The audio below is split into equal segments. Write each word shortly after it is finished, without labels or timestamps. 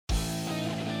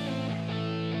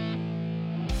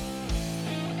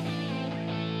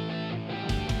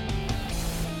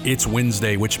It's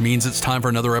Wednesday, which means it's time for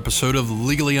another episode of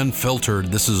Legally Unfiltered.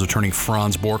 This is attorney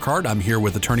Franz Borchardt. I'm here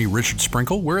with attorney Richard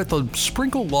Sprinkle. We're at the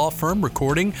Sprinkle Law Firm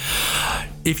recording.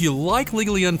 If you like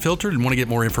Legally Unfiltered and want to get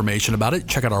more information about it,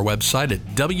 check out our website at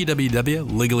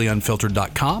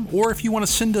www.legallyunfiltered.com. Or if you want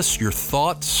to send us your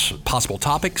thoughts, possible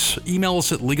topics, email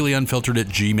us at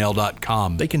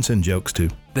legallyunfiltered@gmail.com. They can send jokes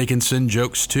too. They can send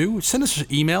jokes too. Send us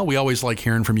an email. We always like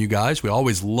hearing from you guys. We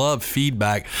always love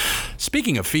feedback.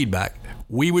 Speaking of feedback,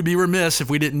 we would be remiss if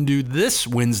we didn't do this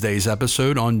Wednesday's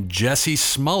episode on Jussie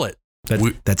Smollett.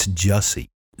 That's Jussie.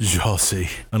 Jussie.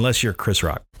 Unless you're Chris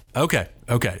Rock. Okay.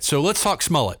 So let's talk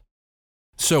Smollett.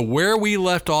 So where we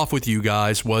left off with you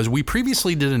guys was we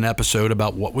previously did an episode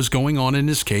about what was going on in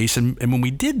his case. And when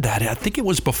we did that, I think it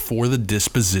was before the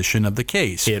disposition of the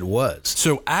case. It was.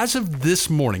 So as of this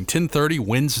morning, 10:30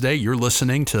 Wednesday, you're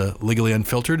listening to Legally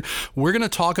Unfiltered. We're going to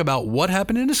talk about what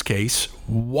happened in his case,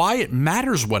 why it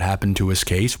matters what happened to his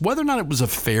case, whether or not it was a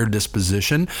fair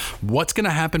disposition, what's going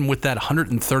to happen with that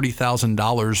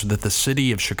 $130,000 that the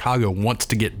city of Chicago wants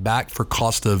to get back for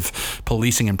cost of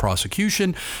policing and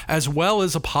prosecution, as well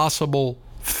as a possible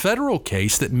federal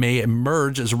case that may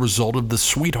emerge as a result of the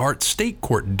Sweetheart State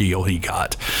Court deal he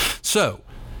got. So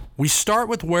we start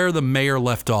with where the mayor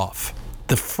left off.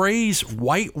 The phrase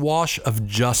whitewash of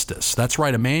justice. That's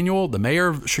right, Emanuel, the mayor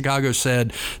of Chicago,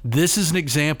 said this is an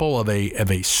example of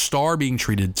a star being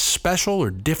treated special or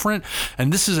different,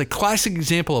 and this is a classic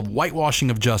example of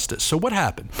whitewashing of justice. So what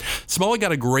happened? Smollett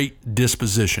got a great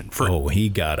disposition. He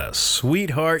got a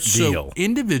sweetheart deal. So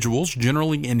individuals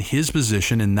generally in his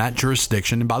position in that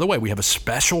jurisdiction, and by the way, we have a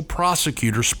special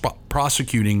prosecutor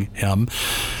prosecuting him,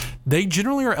 they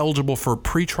generally are eligible for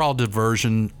pretrial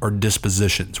diversion or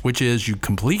dispositions, which is you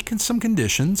complete some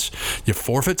conditions, you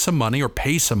forfeit some money or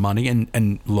pay some money,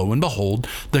 and lo and behold,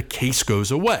 the case goes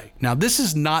away. Now, this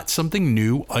is not something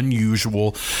new,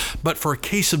 unusual, but for a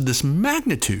case of this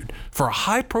magnitude, for a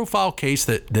high-profile case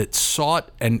that sought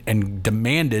and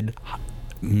demanded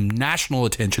national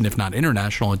attention, if not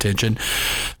international attention,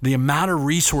 the amount of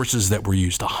resources that were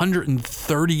used,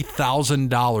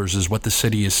 $130,000 is what the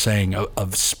city is saying,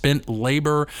 of spent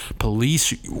labor,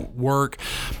 police work.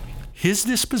 His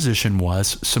disposition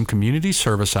was some community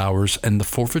service hours and the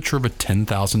forfeiture of a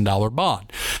 $10,000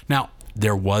 bond. Now,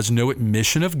 there was no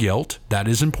admission of guilt. That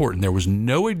is important. There was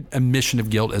no admission of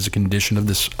guilt as a condition of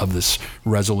this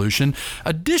resolution.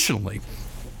 Additionally,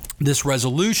 this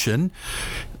resolution,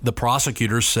 the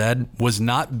prosecutors said, was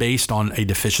not based on a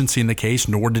deficiency in the case,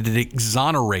 nor did it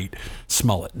exonerate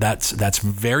Smollett. That's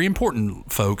very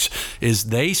important, folks, is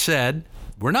they said,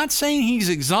 we're not saying he's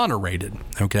exonerated,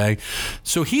 okay?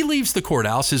 So he leaves the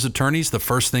courthouse. His attorneys, the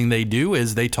first thing they do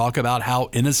is they talk about how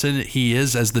innocent he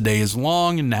is as the day is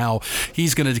long and how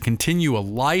he's going to continue a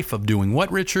life of doing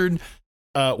what, Richard?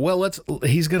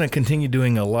 He's going to continue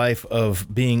doing a life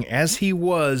of being, as he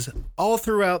was all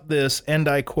throughout this, and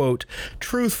I quote,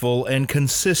 truthful and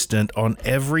consistent on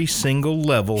every single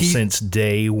level since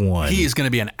day one. He is going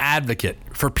to be an advocate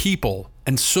for people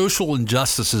and social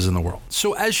injustices in the world.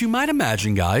 So as you might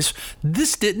imagine, guys,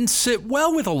 this didn't sit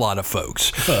well with a lot of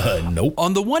folks. Nope.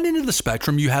 On the one end of the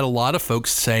spectrum, you had a lot of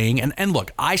folks saying, and look,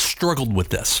 I struggled with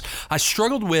this. I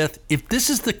struggled with, if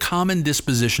this is the common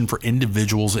disposition for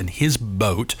individuals in his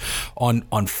boat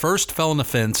on first felon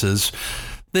offenses,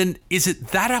 then is it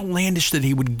that outlandish that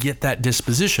he would get that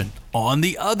disposition? On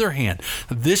the other hand,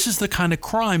 this is the kind of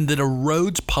crime that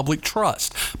erodes public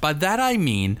trust. By that I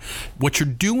mean, what you're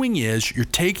doing is you're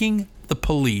taking the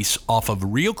police off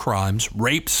of real crimes,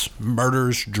 rapes,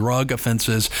 murders, drug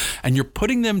offenses, and you're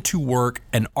putting them to work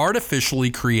an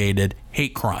artificially created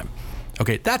hate crime.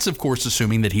 Okay, that's of course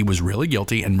assuming that he was really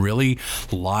guilty and really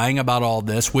lying about all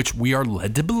this, which we are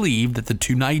led to believe that the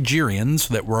two Nigerians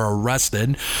that were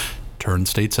arrested turned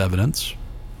state's evidence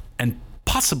and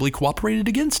possibly cooperated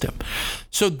against him.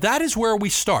 So that is where we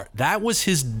start. That was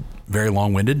his very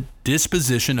long-winded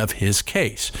disposition of his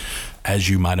case. As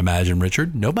you might imagine,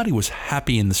 Richard, nobody was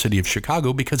happy in the city of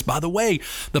Chicago because, by the way,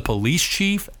 the police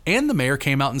chief and the mayor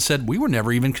came out and said, we were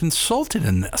never even consulted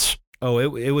in this. Oh,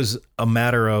 it was a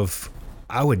matter of,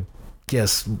 I would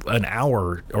guess, an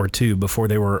hour or two before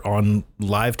they were on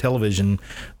live television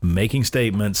making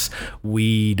statements.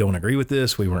 We don't agree with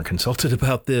this. We weren't consulted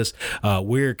about this.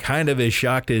 We're kind of as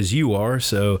shocked as you are.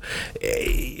 So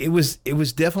it was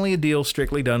definitely a deal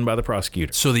strictly done by the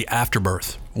prosecutor. So the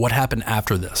afterbirth, what happened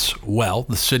after this? Well,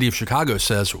 the city of Chicago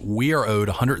says we are owed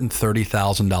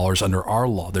 $130,000 under our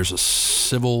law. There's a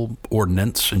civil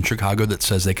ordinance in Chicago that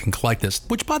says they can collect this,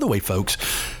 which, by the way, folks,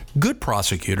 Good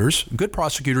prosecutors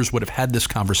would have had this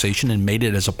conversation and made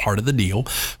it as a part of the deal,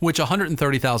 which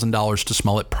 $130,000 to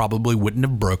Smollett probably wouldn't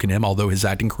have broken him, although his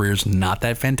acting career is not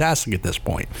that fantastic at this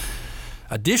point.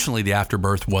 Additionally, the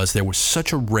afterbirth was there was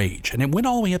such a rage, and it went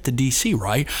all the way up to D.C.,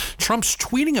 right? Trump's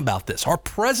tweeting about this. Our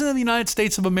president of the United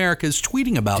States of America is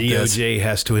tweeting about this. DOJ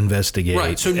has to investigate.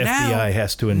 Right. So FBI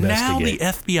has to investigate. Now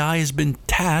the FBI has been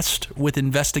tasked with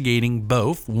investigating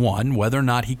both, one, whether or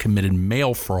not he committed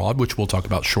mail fraud, which we'll talk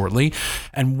about shortly,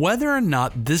 and whether or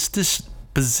not this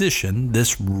disposition,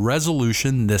 this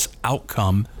resolution, this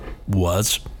outcome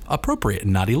was appropriate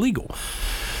and not illegal.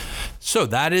 So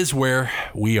that is where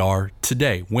we are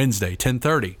today, Wednesday,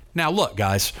 10:30. Now, look,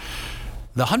 guys,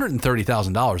 the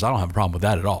 $130,000, I don't have a problem with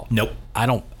that at all. Nope.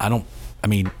 I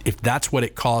mean, if that's what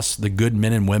it costs the good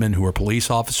men and women who are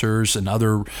police officers and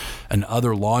other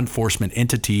law enforcement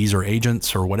entities or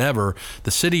agents or whatever,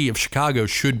 the city of Chicago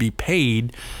should be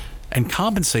paid and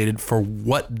compensated for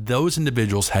what those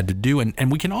individuals had to do.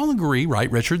 And we can all agree,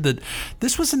 right, Richard, that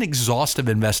this was an exhaustive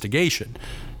investigation.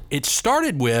 It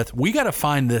started with, we got to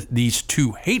find these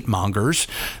two hate mongers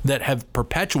that have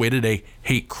perpetuated a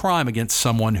hate crime against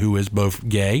someone who is both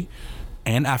gay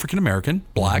and African-American,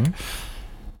 black. Mm-hmm.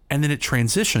 And then it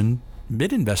transitioned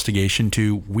mid-investigation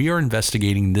to, we are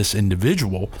investigating this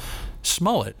individual,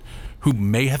 Smollett, who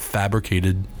may have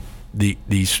fabricated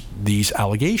these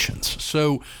allegations.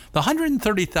 So the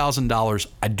 $130,000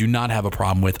 I do not have a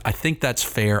problem with. I think that's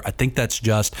fair. I think that's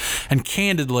just. And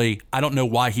candidly, I don't know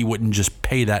why he wouldn't just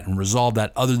pay that and resolve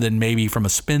that, other than maybe from a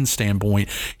spin standpoint,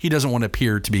 he doesn't want to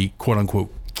appear to be quote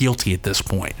unquote guilty at this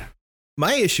point.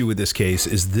 My issue with this case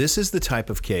is this is the type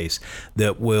of case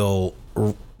that will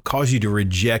cause you to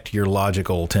reject your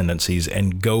logical tendencies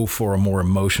and go for a more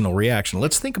emotional reaction.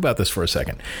 Let's think about this for a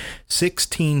second.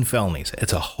 16 felonies.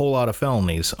 It's a whole lot of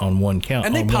felonies on one count.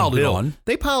 And they piled it on.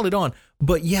 They piled it on.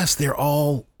 But yes, they're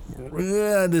all,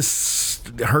 this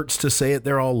hurts to say it,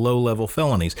 they're all low-level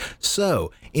felonies.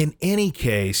 So in any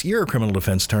case, you're a criminal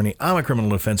defense attorney, I'm a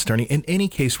criminal defense attorney. In any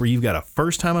case where you've got a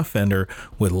first-time offender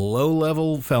with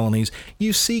low-level felonies,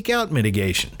 you seek out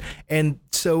mitigation. And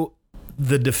so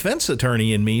the defense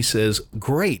attorney in me says,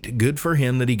 great, good for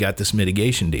him that he got this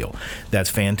mitigation deal.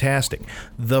 That's fantastic.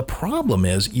 The problem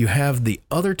is you have the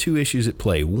other two issues at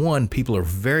play. One, people are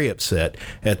very upset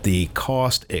at the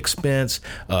cost, expense,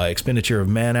 expenditure of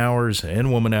man hours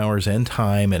and woman hours and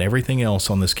time and everything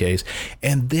else on this case.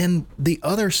 And then the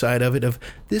other side of it, of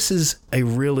this is a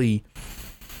really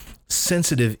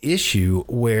sensitive issue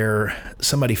where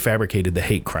somebody fabricated the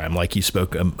hate crime, like you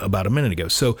spoke about a minute ago.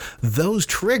 So those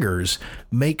triggers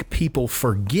make people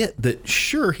forget that,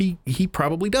 sure, he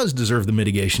probably does deserve the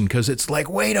mitigation, because it's like,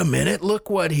 wait a minute, look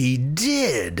what he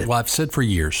did. Well, I've said for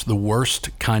years, the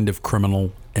worst kind of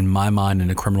criminal in my mind in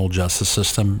the criminal justice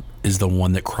system is the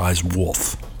one that cries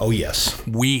wolf. Oh, yes.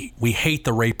 We hate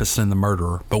the rapist and the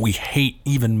murderer, but we hate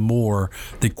even more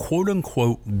the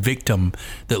quote-unquote victim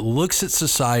that looks at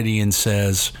society and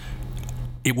says,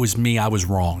 it was me, I was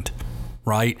wronged,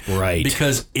 right? Right.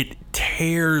 Because it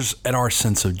tears at our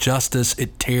sense of justice.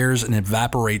 It tears and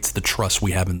evaporates the trust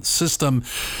we have in the system.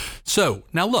 So,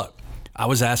 now look, I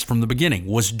was asked from the beginning,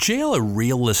 was jail a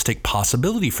realistic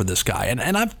possibility for this guy?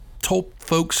 And I've told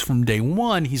folks from day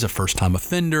one, he's a first-time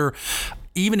offender.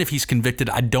 Even if he's convicted,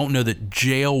 I don't know that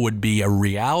jail would be a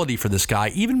reality for this guy,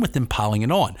 even with them piling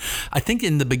it on. I think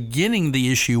in the beginning,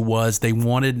 the issue was they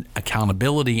wanted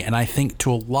accountability. And I think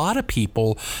to a lot of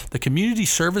people, the community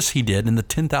service he did and the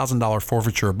 $10,000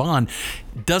 forfeiture of bond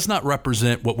does not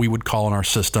represent what we would call in our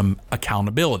system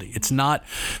accountability. It's not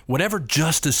whatever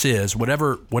justice is,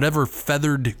 whatever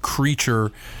feathered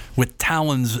creature with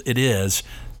talons it is.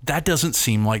 That doesn't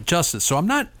seem like justice. So I'm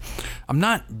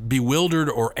not bewildered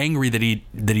or angry that he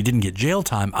didn't get jail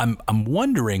time. I'm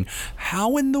wondering,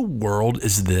 how in the world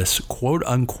is this quote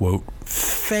unquote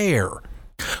fair?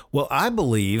 Well, I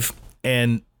believe,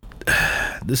 and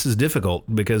this is difficult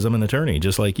because I'm an attorney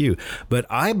just like you, but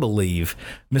I believe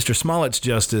Mr. Smollett's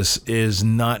justice is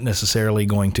not necessarily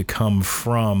going to come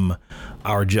from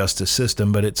our justice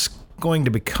system, but it's going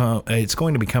to be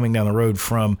coming down the road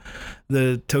from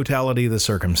the totality of the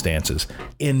circumstances.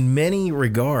 In many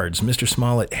regards, Mr.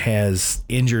 Smollett has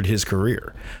injured his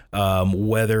career.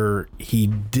 Whether he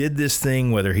did this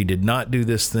thing, whether he did not do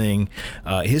this thing,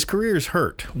 his career is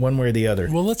hurt one way or the other.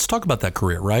 Well, let's talk about that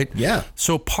career, right? Yeah.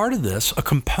 So part of this, a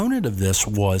component of this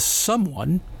was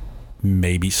someone,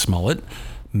 maybe Smollett,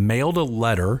 mailed a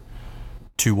letter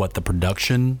to the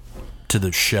production, to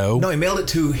the show. No, he mailed it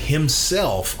to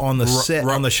himself on the set,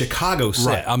 on the Chicago set.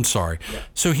 Right, I'm sorry. Yeah.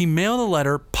 So he mailed a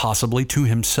letter possibly to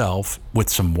himself with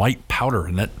some white powder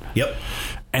in it. Yep.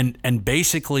 and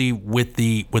basically with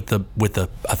a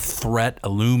threat, a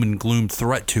loom and gloom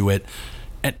threat to it.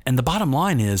 And the bottom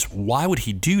line is, why would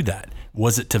he do that?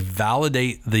 Was it to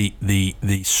validate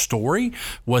the story?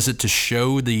 Was it to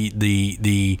show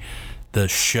the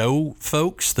show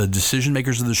folks, the decision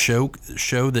makers of the show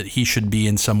that he should be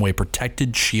in some way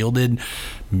protected, shielded,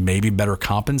 maybe better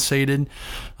compensated?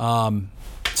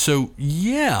 So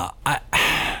yeah,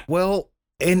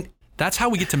 and that's how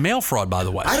we get to mail fraud, by the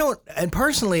way. I don't, and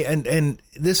personally, and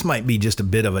this might be just a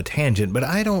bit of a tangent, but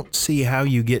I don't see how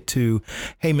you get to,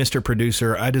 hey, Mr.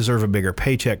 Producer, I deserve a bigger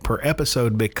paycheck per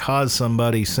episode because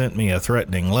somebody sent me a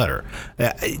threatening letter.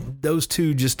 Those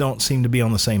two just don't seem to be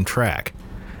on the same track.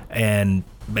 And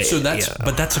so that's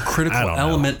a critical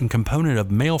element and component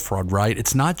of mail fraud, right?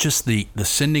 It's not just the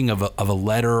sending of a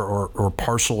letter or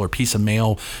parcel or piece of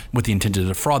mail with the intent to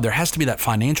defraud. There has to be that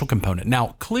financial component.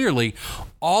 Now, clearly,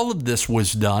 all of this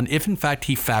was done, if in fact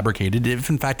he fabricated, if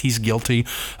in fact he's guilty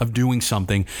of doing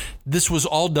something, this was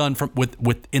all done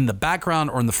with in the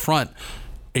background or in the front,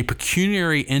 a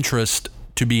pecuniary interest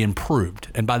to be improved.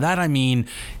 And by that I mean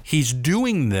he's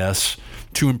doing this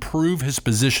to improve his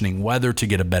positioning, whether to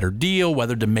get a better deal,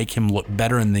 whether to make him look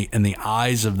better in the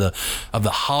eyes of the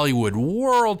Hollywood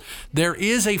world. There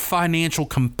is a financial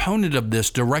component of this,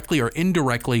 directly or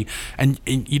indirectly, and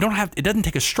you don't have. It doesn't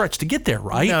take a stretch to get there,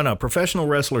 right? No. Professional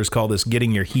wrestlers call this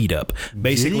getting your heat up.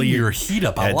 Basically, getting your heat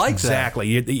up. I like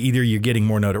exactly. That. Either you're getting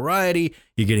more notoriety,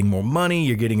 you're getting more money,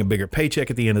 you're getting a bigger paycheck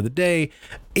at the end of the day.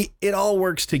 It all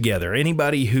works together.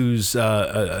 Anybody who's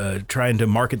trying to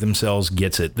market themselves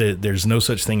gets it. There's no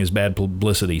such thing as bad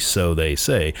publicity, so they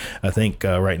say. I think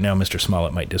right now Mr.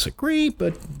 Smollett might disagree,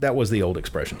 but that was the old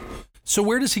expression. So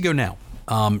where does he go now?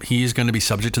 He is going to be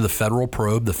subject to the federal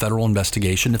probe, the federal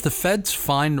investigation. If the feds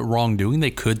find wrongdoing,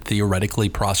 they could theoretically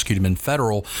prosecute him in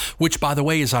federal, which, by the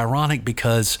way, is ironic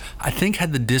because I think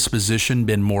had the disposition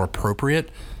been more appropriate,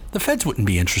 the feds wouldn't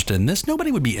be interested in this.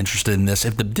 Nobody would be interested in this.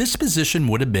 If the disposition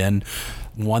would have been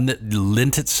one that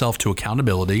lent itself to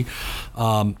accountability,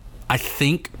 I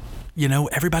think,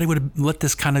 everybody would have let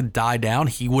this kind of die down.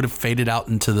 He would have faded out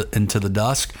into the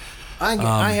dusk.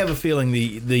 I have a feeling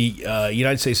the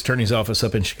United States Attorney's Office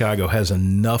up in Chicago has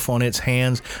enough on its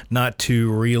hands not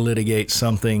to relitigate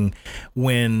something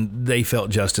when they felt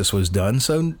justice was done.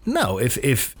 So no, if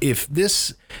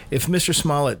Mr.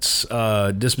 Smollett's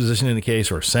disposition in the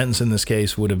case or sentence in this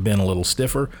case would have been a little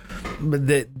stiffer, but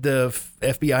the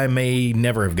FBI may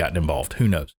never have gotten involved. Who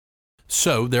knows?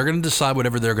 So they're going to decide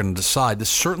whatever they're going to decide. This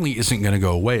certainly isn't going to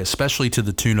go away, especially to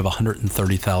the tune of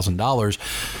 $130,000.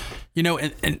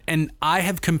 And I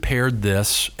have compared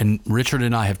this, and Richard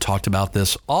and I have talked about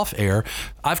this off air.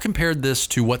 I've compared this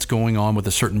to what's going on with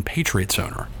a certain Patriots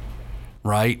owner,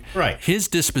 right? Right. His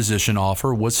disposition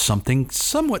offer was something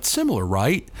somewhat similar,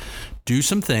 right? Do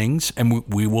some things, and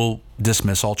we will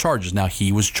dismiss all charges. Now,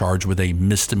 he was charged with a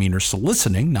misdemeanor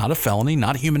soliciting, not a felony,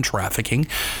 not human trafficking.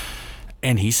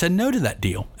 And he said no to that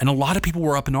deal. And a lot of people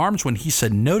were up in arms when he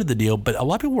said no to the deal, but a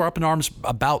lot of people were up in arms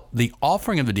about the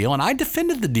offering of the deal. And I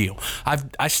defended the deal.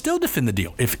 I still defend the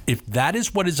deal. If that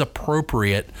is what is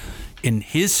appropriate in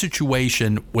his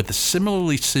situation with a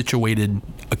similarly situated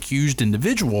accused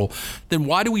individual, then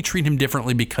why do we treat him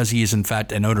differently because he is in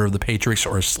fact an owner of the Patriots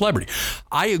or a celebrity?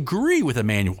 I agree with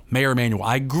Mayor Emanuel.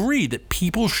 I agree that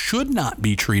people should not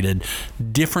be treated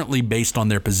differently based on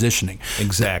their positioning.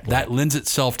 Exactly. That lends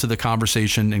itself to the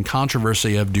conversation and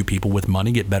controversy of, do people with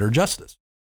money get better justice?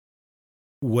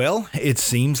 Well, it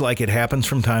seems like it happens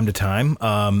from time to time.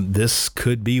 This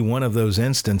could be one of those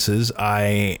instances.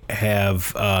 I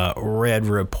have read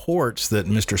reports that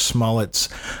Mr. Smollett's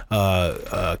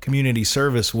community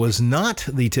service was not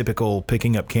the typical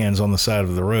picking up cans on the side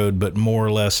of the road, but more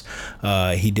or less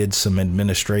he did some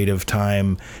administrative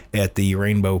time at the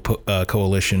Rainbow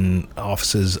Coalition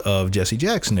offices of Jesse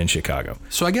Jackson in Chicago.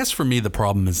 So I guess for me, the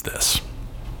problem is this.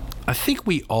 I think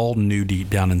we all knew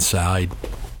deep down inside,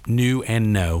 knew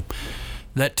and know,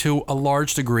 that to a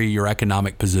large degree your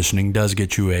economic positioning does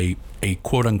get you a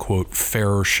quote-unquote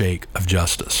fairer shake of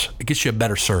justice. It gets you a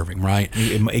better serving, right?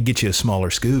 It gets you a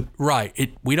smaller scoop.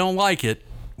 Right. We don't like it,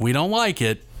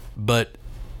 but,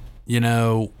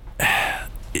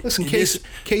 Listen,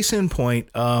 case in point,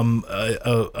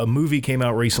 a movie came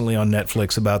out recently on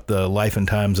Netflix about the life and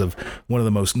times of one of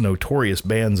the most notorious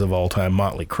bands of all time,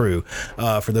 Motley Crue.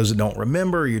 For those that don't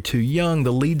remember, you're too young.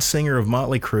 The lead singer of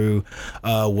Motley Crue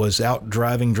was out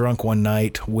driving drunk one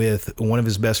night with one of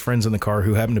his best friends in the car,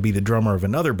 who happened to be the drummer of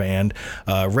another band,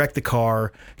 wrecked the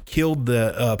car, killed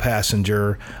the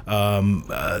passenger.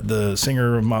 The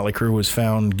singer of Motley Crue was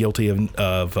found guilty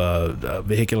of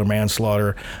vehicular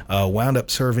manslaughter, wound up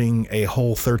serving a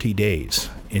whole 30 days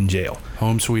in jail.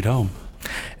 Home sweet home.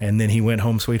 And then he went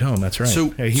home sweet home. That's right.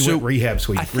 So he went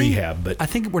rehab. But I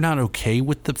think we're not okay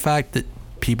with the fact that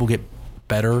people get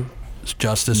better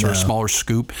justice or a smaller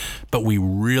scoop, but we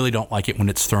really don't like it when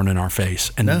it's thrown in our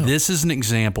face. And this is an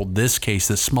example. This case,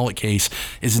 this Smollett case,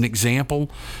 is an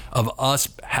example of us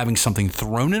having something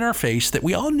thrown in our face that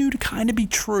we all knew to kind of be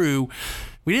true.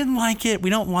 We didn't like it. We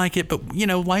don't like it. But,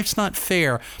 life's not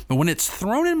fair. But when it's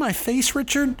thrown in my face,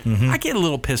 Richard, I get a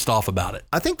little pissed off about it.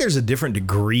 I think there's a different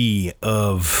degree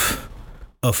of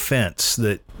offense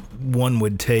that one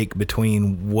would take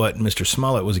between what Mr.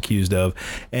 Smollett was accused of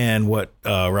and what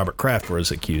Robert Kraft was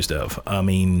accused of. I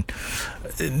mean,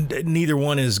 neither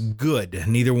one is good.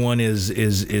 Neither one is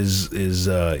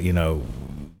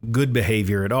good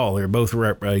behavior at all. They're both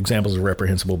examples of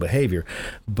reprehensible behavior.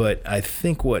 But I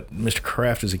think what Mr.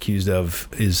 Kraft is accused of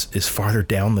is farther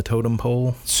down the totem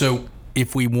pole. So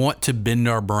if we want to bend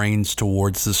our brains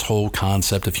towards this whole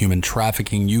concept of human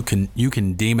trafficking, you can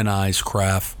demonize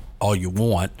Kraft all you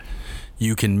want.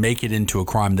 You can make it into a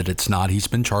crime that it's not. He's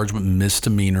been charged with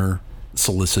misdemeanor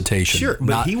solicitation. Sure,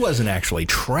 but he wasn't actually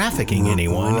trafficking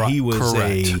anyone. He was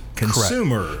a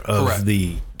consumer of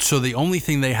the... So the only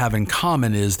thing they have in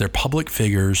common is they're public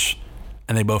figures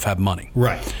and they both have money.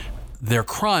 Right. Their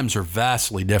crimes are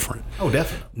vastly different. Oh,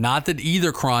 definitely. Not that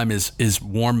either crime is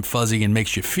warm, fuzzy, and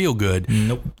makes you feel good.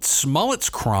 Nope. Smollett's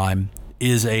crime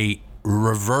is a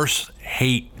reverse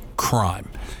hate crime.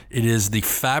 It is the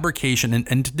fabrication,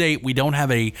 and to date we don't have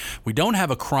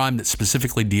a crime that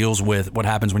specifically deals with what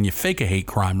happens when you fake a hate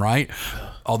crime, right?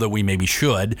 Although we maybe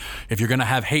should. If you're going to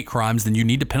have hate crimes, then you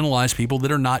need to penalize people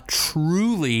that are not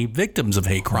truly victims of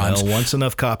hate crimes. Well, once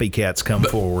enough copycats come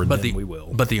forward, then we will.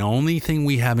 But the only thing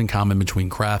we have in common between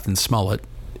Kraft and Smollett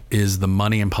is the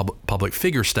money and public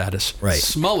figure status. Right.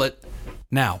 Smollett,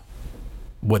 now,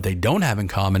 what they don't have in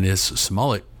common is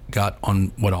Smollett got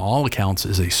on what all accounts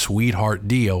is a sweetheart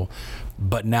deal,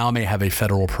 but now may have a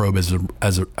federal probe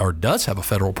or does have a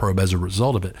federal probe as a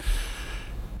result of it.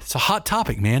 It's a hot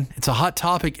topic, man. It's a hot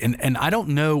topic, and I don't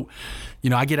know.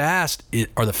 I get asked,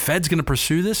 are the feds going to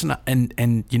pursue this? And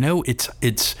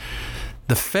it's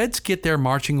the feds get their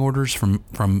marching orders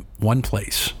from one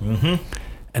place. Mm-hmm.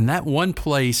 And that one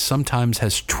place sometimes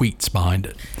has tweets behind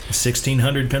it.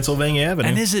 1600 Pennsylvania Avenue.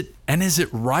 And is it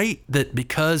right that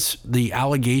because the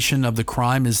allegation of the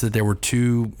crime is that there were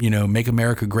two, Make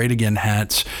America Great Again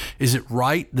hats, is it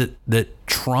right that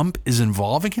Trump is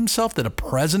involving himself, that a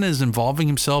president is involving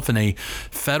himself in a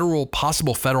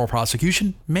possible federal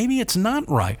prosecution? Maybe it's not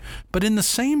right. But in the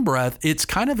same breath, it's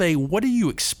kind of a, what do you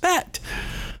expect?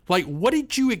 Like, what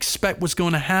did you expect was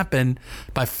going to happen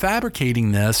by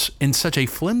fabricating this in such a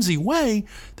flimsy way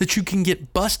that you can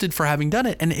get busted for having done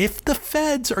it? And if the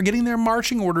feds are getting their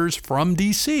marching orders from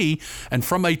D.C. and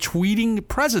from a tweeting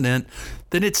president,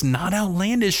 then it's not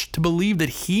outlandish to believe that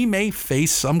he may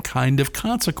face some kind of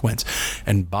consequence.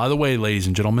 And by the way, ladies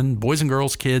and gentlemen, boys and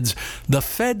girls, kids, the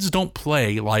feds don't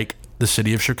play like the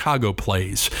city of Chicago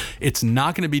plays. It's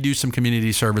not going to be do some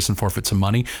community service and forfeit some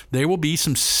money. There will be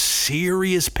some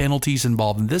serious penalties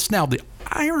involved in this. Now, the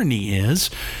irony is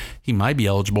he might be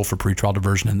eligible for pretrial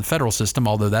diversion in the federal system,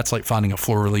 although that's like finding a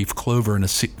floor-relief clover in a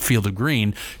field of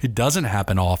green. It doesn't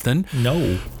happen often.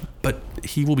 No. But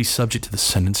he will be subject to the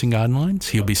sentencing guidelines.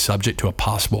 He'll be subject to a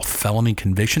possible felony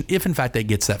conviction if, in fact, that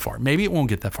gets that far. Maybe it won't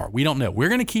get that far. We don't know. We're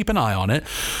going to keep an eye on it.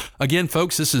 Again,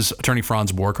 folks, this is Attorney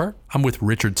Franz Borkar. I'm with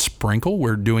Richard Sprinkle.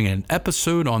 We're doing an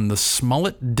episode on the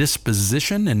Smollett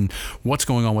disposition and what's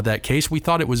going on with that case. We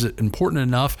thought it was important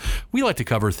enough. We like to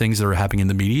cover things that are happening in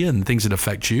the media and things that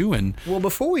affect you. And well,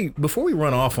 before we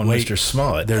run off on Mr.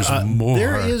 Smollett, there's more.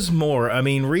 There is more. I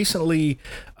mean, recently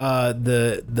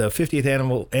the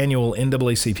 50th annual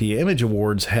NAACP Image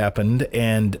Awards happened,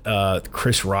 and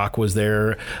Chris Rock was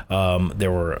there.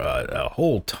 There were a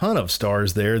whole ton of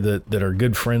stars there that are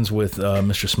good friends with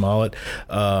Mr. Smollett.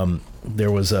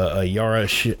 There was a Yara,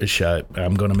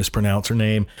 I'm going to mispronounce her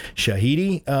name,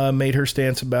 Shahidi, made her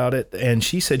stance about it, and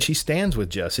she said she stands with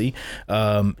Jussie,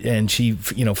 and she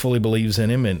fully believes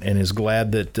in him and is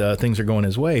glad that things are going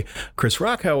his way. Chris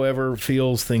Rock, however,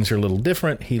 feels things are a little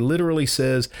different. He literally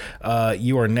says,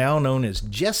 you are now known as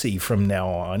Jesse from now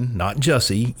on, not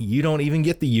Jussie. You don't even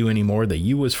get the you anymore. The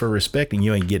you was for respect, and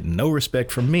you ain't getting no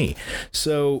respect from me.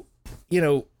 So,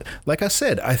 like I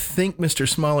said, I think Mr.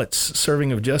 Smollett's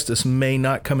serving of justice may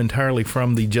not come entirely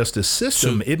from the justice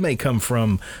system. It may come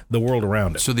from the world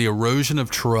around it. So the erosion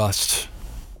of trust,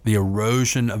 the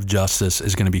erosion of justice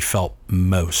is going to be felt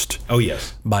most. Oh,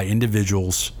 yes. By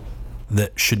individuals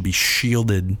that should be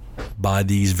shielded by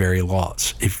these very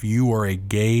laws. If you are a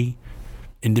gay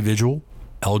individual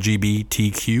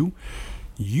LGBTQ,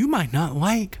 you might not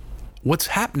like what's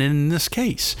happening in this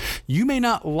case. You may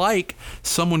not like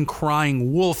someone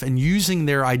crying wolf and using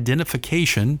their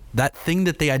identification, that thing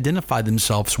that they identify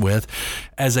themselves with,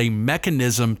 as a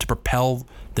mechanism to propel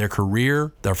their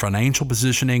career, their financial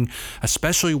positioning,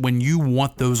 especially when you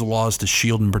want those laws to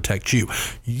shield and protect you.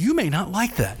 You may not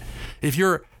like that. If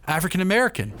you're African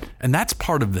American, and that's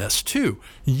part of this too.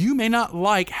 You may not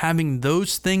like having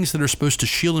those things that are supposed to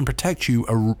shield and protect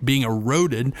you being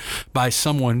eroded by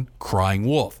someone crying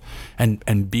wolf.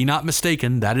 And be not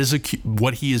mistaken, that is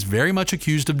what he is very much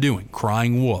accused of doing,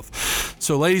 crying wolf.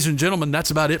 So ladies and gentlemen,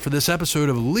 that's about it for this episode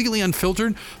of Legally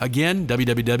Unfiltered. Again,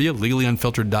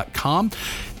 www.legallyunfiltered.com.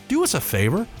 Do us a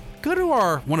favor. Go to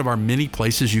one of our many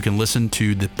places you can listen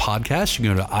to the podcast. You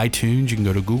can go to iTunes, you can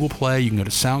go to Google Play, you can go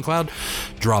to SoundCloud.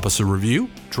 Drop us a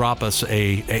review, drop us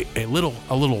a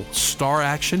little star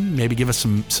action, maybe give us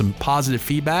some positive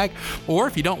feedback. Or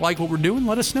if you don't like what we're doing,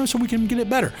 let us know so we can get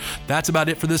it better. That's about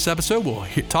it for this episode. We'll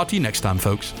talk to you next time,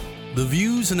 folks. The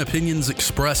views and opinions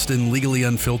expressed in Legally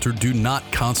Unfiltered do not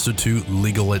constitute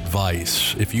legal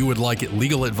advice. If you would like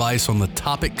legal advice on the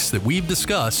topics that we've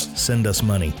discussed, send us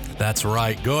money. That's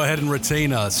right. Go ahead and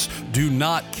retain us. Do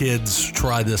not, kids,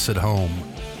 try this at home.